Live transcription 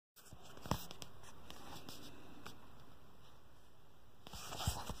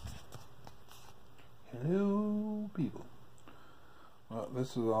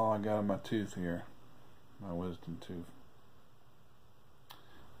this is all I got in my tooth here, my wisdom tooth.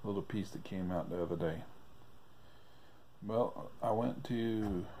 Little piece that came out the other day. Well, I went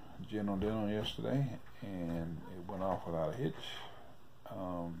to General Dental yesterday and it went off without a hitch.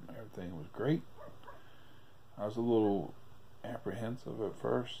 Everything was great. I was a little apprehensive at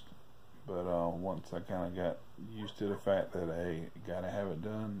first, but once I kind of got used to the fact that, hey, gotta have it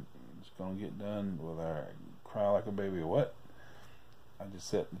done, it's gonna get done, whether I cry like a baby or what. I just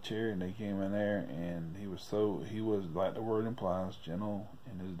sat in the chair and they came in there, and he was like the word implies, gentle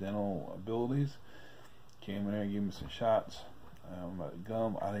in his dental abilities. Came in there and gave me some shots. Like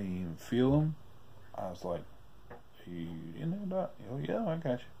gum, I didn't even feel them. I was like, "You in there, doc?" Oh yeah, I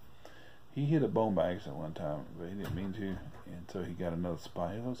got you. He hit a bone by accident one time, but he didn't mean to, and so he got another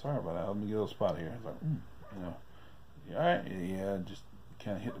spot. He was sorry about that. Let me get a little spot here. I was like, you all right? Yeah, just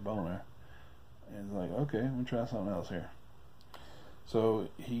kind of hit the bone there. And he's like, okay, let me try something else here. So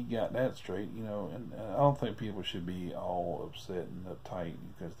he got that straight, and I don't think people should be all upset and uptight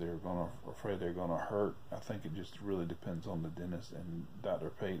because afraid they're gonna hurt. I think it just really depends on the dentist, and Dr.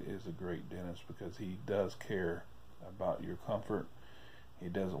 Pate is a great dentist because he does care about your comfort. He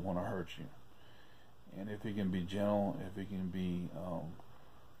doesn't want to hurt you, and if he can be gentle, if he can be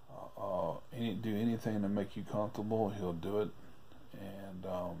do anything to make you comfortable, he'll do it, and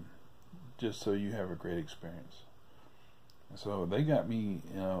just so you have a great experience. So they got me,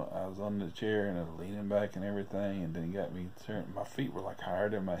 I was on the chair and I was leaning back and everything, and then he got me turning. My feet were like higher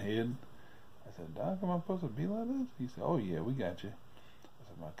than my head. I said, "Doc, am I supposed to be like this?" He said, "Oh yeah, we got you." I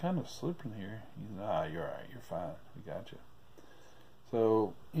said, "Am I kind of slipping here?" He said, "Ah, you're all right, you're fine, we got you."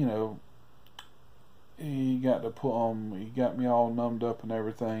 So, he got to pull he got me all numbed up and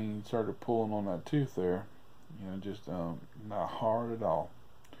everything. He started pulling on that tooth there, just not hard at all.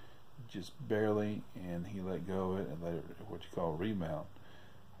 Just barely, and he let go of it and let it, what you call, rebound.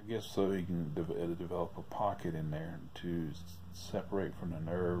 I guess so he can develop a pocket in there to separate from the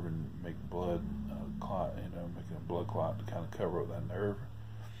nerve and make blood clot, making a blood clot to kind of cover up that nerve.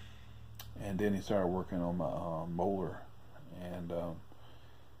 And then he started working on my molar, and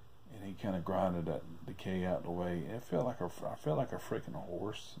he kind of grinded that decay out the way. I felt like a freaking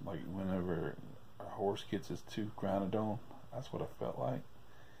horse. Like whenever a horse gets his tooth grinded on, that's what I felt like.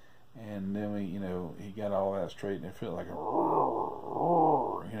 And then he got all that straight, and it felt like you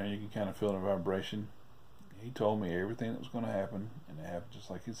can kind of feel the vibration. He told me everything that was going to happen, and it happened just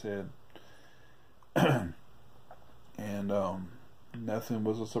like he said. And nothing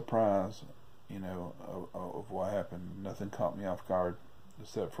was a surprise, of what happened. Nothing caught me off guard,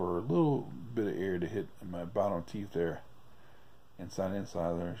 except for a little bit of air to hit in my bottom teeth there, inside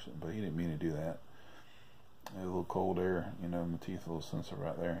there. But he didn't mean to do that. A little cold air, my teeth, a little sensor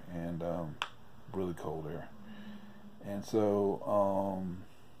right there, and really cold air. And so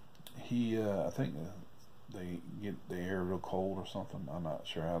I think they get the air real cold or something. I'm not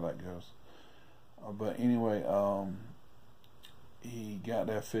sure how that goes, but anyway, he got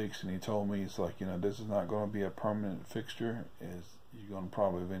that fixed, and he told me, it's like, this is not going to be a permanent fixture. You're going to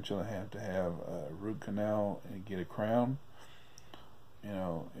probably eventually have to have a root canal and get a crown.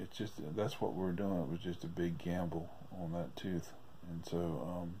 It's just, that's what we're doing. It was just a big gamble on that tooth, and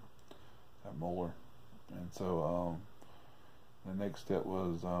so that molar. And so the next step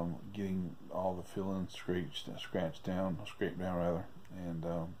was getting all the fillings scraped down rather, and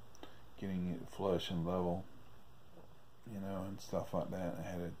getting it flush and level, and stuff like that. I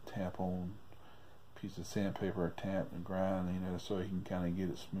had a tap on piece of sandpaper, tap and grind, so he can kind of get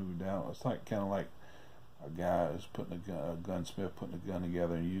it smoothed out. It's kind of like a guy is putting a gunsmith putting a gun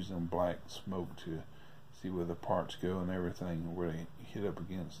together and using black smoke to see where the parts go and everything, where they hit up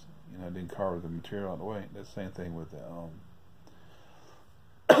against, then carve the material out of the way. That's the same thing with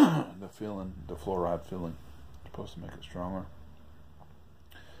the filling, the fluoride filling. It's supposed to make it stronger,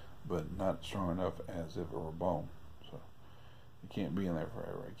 but not strong enough as if it were bone. So it can't be in there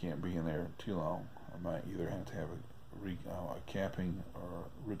forever. It can't be in there too long. I might either have to have a capping or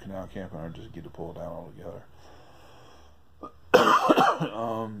root canal capping, or just get it pulled out altogether.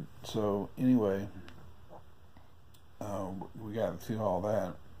 So anyway, we got through all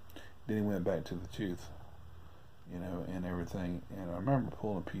that. Then he went back to the tooth, and everything. And I remember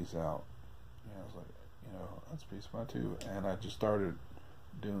pulling a piece out. And I was like, that's a piece of my tooth. And I just started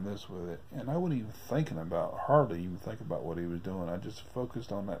doing this with it, and I wasn't even hardly even think about what he was doing. I just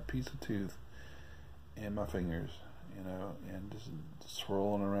focused on that piece of tooth and my fingers, and just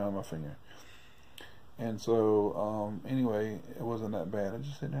swirling around my finger. And so anyway, it wasn't that bad. I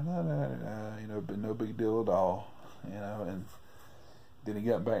just said, but no big deal at all, and then he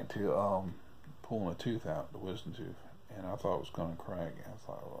got back to pulling a tooth out, the wisdom tooth, and I thought it was going to crack. I was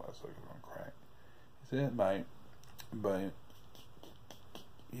like, well, that's like it's going to crack. He said it might, but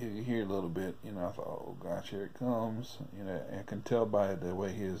you hear a little bit, you know. I thought, oh gosh, here it comes. You know, I can tell by the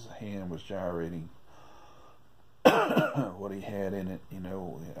way his hand was gyrating what he had in it. You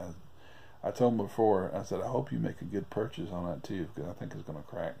know, I told him before, I said, I hope you make a good purchase on that too, because I think it's going to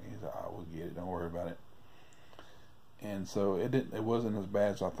crack. He said, I will get it, don't worry about it. And so it wasn't as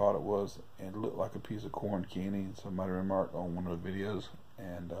bad as I thought it was. It looked like a piece of corn candy. Somebody remarked on one of the videos,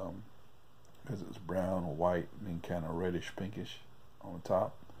 and because it was brown or white and kind of reddish pinkish on the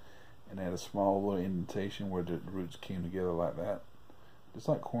top, and it had a small little indentation where the roots came together like that, just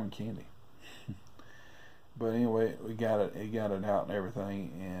like corn candy. But anyway, we got it out and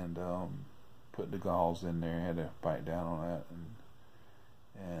everything, and put the galls in there. Had to bite down on that,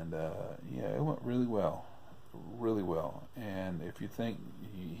 and yeah, it went really well. And if you think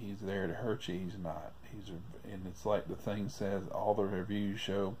he's there to hurt you, he's not. And it's like the thing says, all the reviews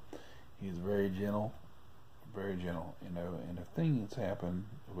show he's very gentle, you know. And if things happen,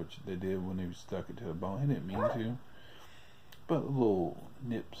 which they did when he stuck it to the bone, he didn't mean to, but little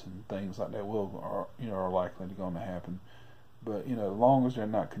nips and things like that are likely going to happen. But you know, as long as they're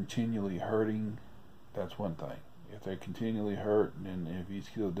not continually hurting, that's one thing. If they continually hurt, and if he's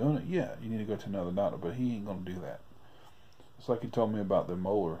still doing it, yeah, you need to go to another doctor. But he ain't going to do that. It's like he told me about the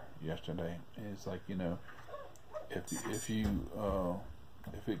molar yesterday. And it's like, you know, if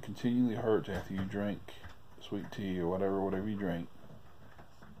it continually hurts after you drink sweet tea or whatever you drink,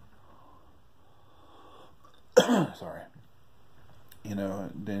 sorry, you know,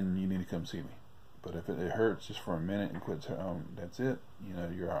 then you need to come see me. But if it hurts just for a minute and quits, that's it. You know,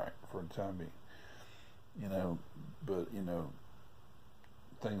 you're all right for the time being. You know, but you know,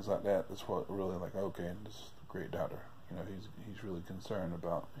 things like that. That's what really like. Okay, this is a great doctor. You know, he's really concerned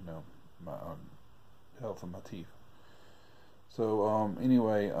about, you know, my health of my teeth. So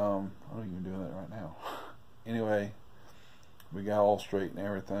anyway, I'm not even doing that right now. Anyway, we got all straight and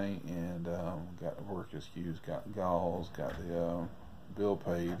everything, and got the work excuse, got galls, got the bill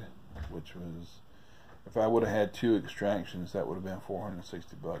paid, which was, if I would have had 2 extractions, that would have been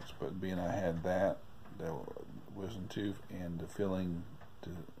 $460. But being I had that wisdom tooth and the filling, to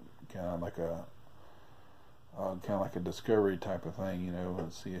kind of like a discovery type of thing, you know,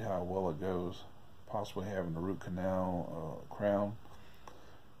 and see how well it goes. Possibly having a root canal crown.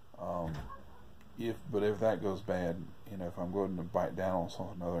 If that goes bad, you know, if I'm going to bite down on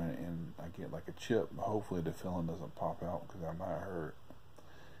something other and I get like a chip, hopefully the filling doesn't pop out, because I might hurt.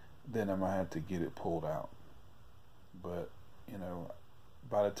 Then I might have to get it pulled out. But you know,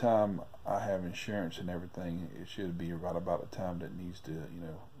 by the time I have insurance and everything, it should be right about the time that needs to, you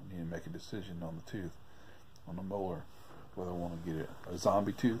know, need to make a decision on the tooth, on the molar, whether I want to get it a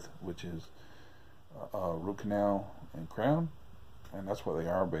zombie tooth, which is root canal and crown, and that's what they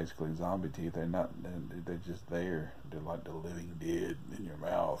are basically, zombie teeth. They're not. They're just there. They're like the living dead in your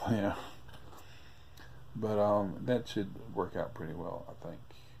mouth, you know. But that should work out pretty well, I think.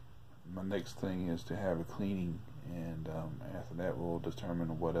 My next thing is to have a cleaning, and after that we'll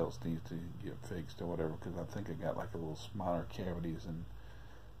determine what else needs to get fixed or whatever, because I think I got like a little minor cavities in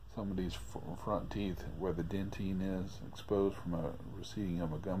some of these front teeth where the dentine is exposed from a receding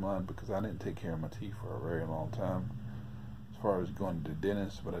of a gum line, because I didn't take care of my teeth for a very long time as far as going to the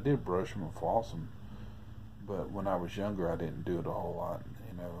dentist. But I did brush them and floss them, but when I was younger I didn't do it a whole lot,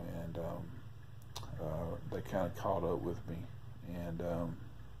 you know, and they kind of caught up with me, and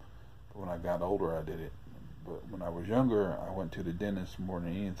when I got older I did it. But when I was younger I went to the dentist more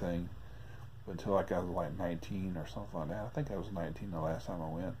than anything, until like I was like 19 or something like that. I think I was 19 the last time I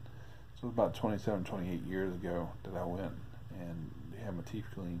went. So it was about 27, 28 years ago that I went and had my teeth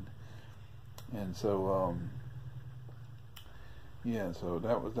cleaned. And so yeah, so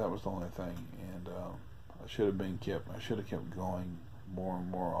that was the only thing. And I should have kept going more and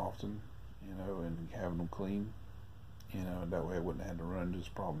more often, you know, and having them clean, you know, and that way I wouldn't have had to run into this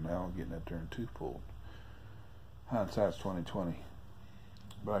problem now of getting that darn tooth pulled. Hindsight's 2020.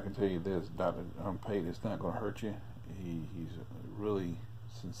 But I can tell you this, Dr. Pate, it's not going to hurt you. He's really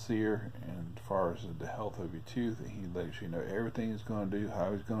sincere, and as far as the health of your tooth, he lets you know everything he's going to do,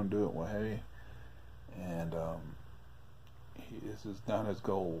 how he's going to do it, what have you. And this is not his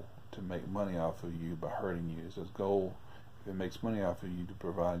goal to make money off of you by hurting you. It's his goal, if it makes money off of you, to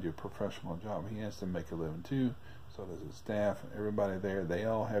provide you a professional job. He has to make a living too. So does his staff, everybody there. They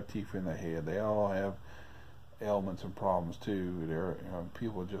all have teeth in their head. They all have ailments and problems too. They're, you know,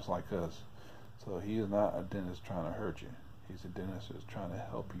 people just like us. So he is not a dentist trying to hurt you. He's a dentist who's trying to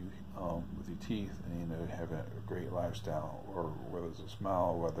help you with your teeth, and you know, have a great lifestyle, or whether it's a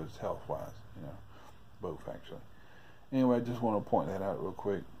smile, or whether it's health wise, you know, both actually. Anyway, I just want to point that out real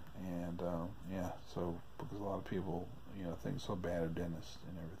quick. And yeah, so because a lot of people, think so bad of dentists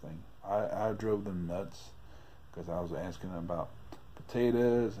and everything. I drove them nuts because I was asking them about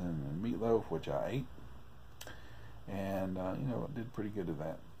potatoes and meatloaf, which I ate, and I did pretty good at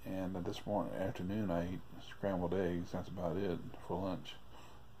that. And this afternoon I ate scrambled eggs. That's about it for lunch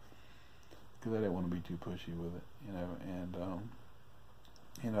because I didn't want to be too pushy with it,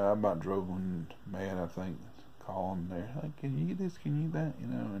 And I about drove them mad. I think calling there, like, can you eat this? Can you eat that?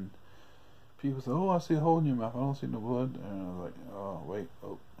 And people say, "Oh, I see a hole in your mouth. I don't see no blood." And I was like, "Oh, wait,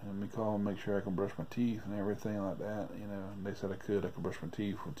 and let me call and make sure I can brush my teeth and everything like that." And they said I could brush my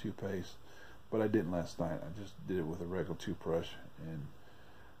teeth with toothpaste, but I didn't last night. I just did it with a regular toothbrush, and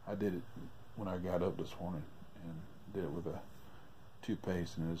I did it when I got up this morning and did it with a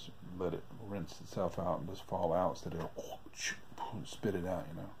toothpaste and just let it rinse itself out and just fall out instead of spit it out.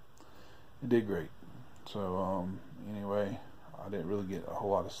 It did great. So anyway, I didn't really get a whole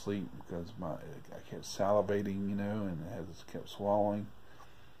lot of sleep because I kept salivating, and it just kept swallowing.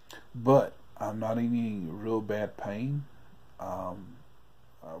 But I'm not in any real bad pain.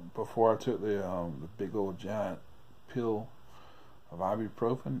 Before I took the big old giant pill of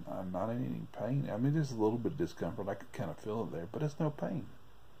ibuprofen, I'm not in any pain. I mean, there's a little bit of discomfort. I could kind of feel it there, but it's no pain.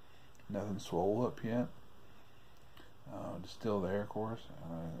 Nothing swole up yet. It's still there, of course.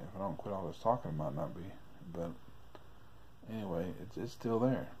 If I don't quit all this talking, it might not be. But anyway, it's still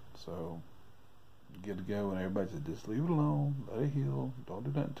there. So good to go. And everybody said, just leave it alone, let it heal, don't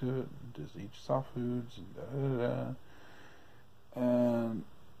do nothing to it, just eat your soft foods, and And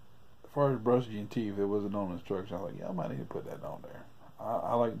as far as brushing your teeth, it wasn't on instruction. I was like, yeah, I might need to put that on there.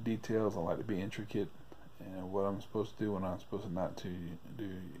 I like details. I like to be intricate, and what I'm supposed to do when I'm supposed to not to do.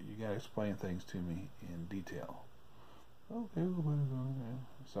 You gotta explain things to me in detail. Okay, we'll put it on there,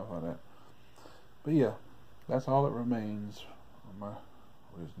 stuff like that. But yeah, that's all that remains on my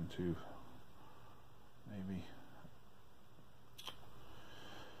wisdom tooth. Maybe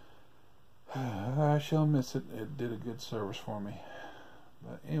I shall miss it. It did a good service for me.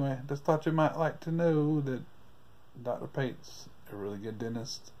 But anyway, just thought you might like to know that Dr. Pate's a really good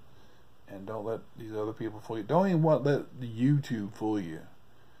dentist, and don't let these other people fool you. Don't even let the YouTube fool you.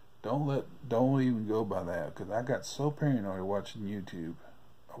 Don't even go by that, because I got so paranoid watching YouTube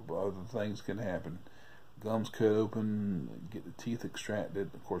of other things can happen. Gums cut open, get the teeth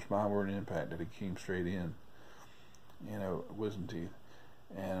extracted. Of course, mine weren't impacted; it came straight in. Wisdom teeth,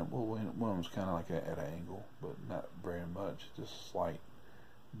 and one was kind of like at an angle, but not very much, just slight.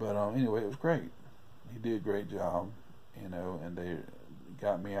 But anyway, it was great. He did a great job, and they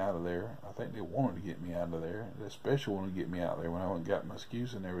got me out of there. I think they wanted to get me out of there. They especially wanted to get me out of there when I went and got my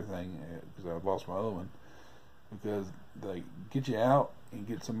excuse and everything, because I lost my other one. Because they get you out and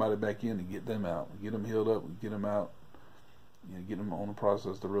get somebody back in and get them out, get them healed up, get them out, get them on the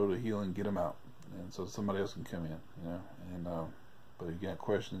process, the road to healing, get them out, and so somebody else can come in, And but if you got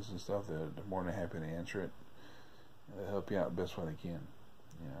questions and stuff, they're more than happy to answer it. They'll help you out the best way they can,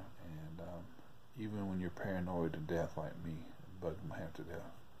 And even when you're paranoid to death like me, bug them half to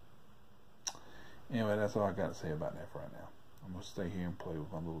death. Anyway, that's all I got to say about that for right now. I'm gonna stay here and play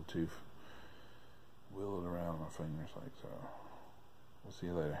with my little tooth, wheel it around my fingers like so. We'll see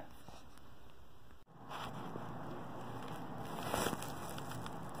you later.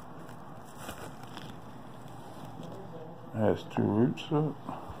 It has two roots up.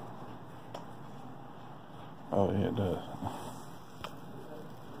 Oh yeah, it does.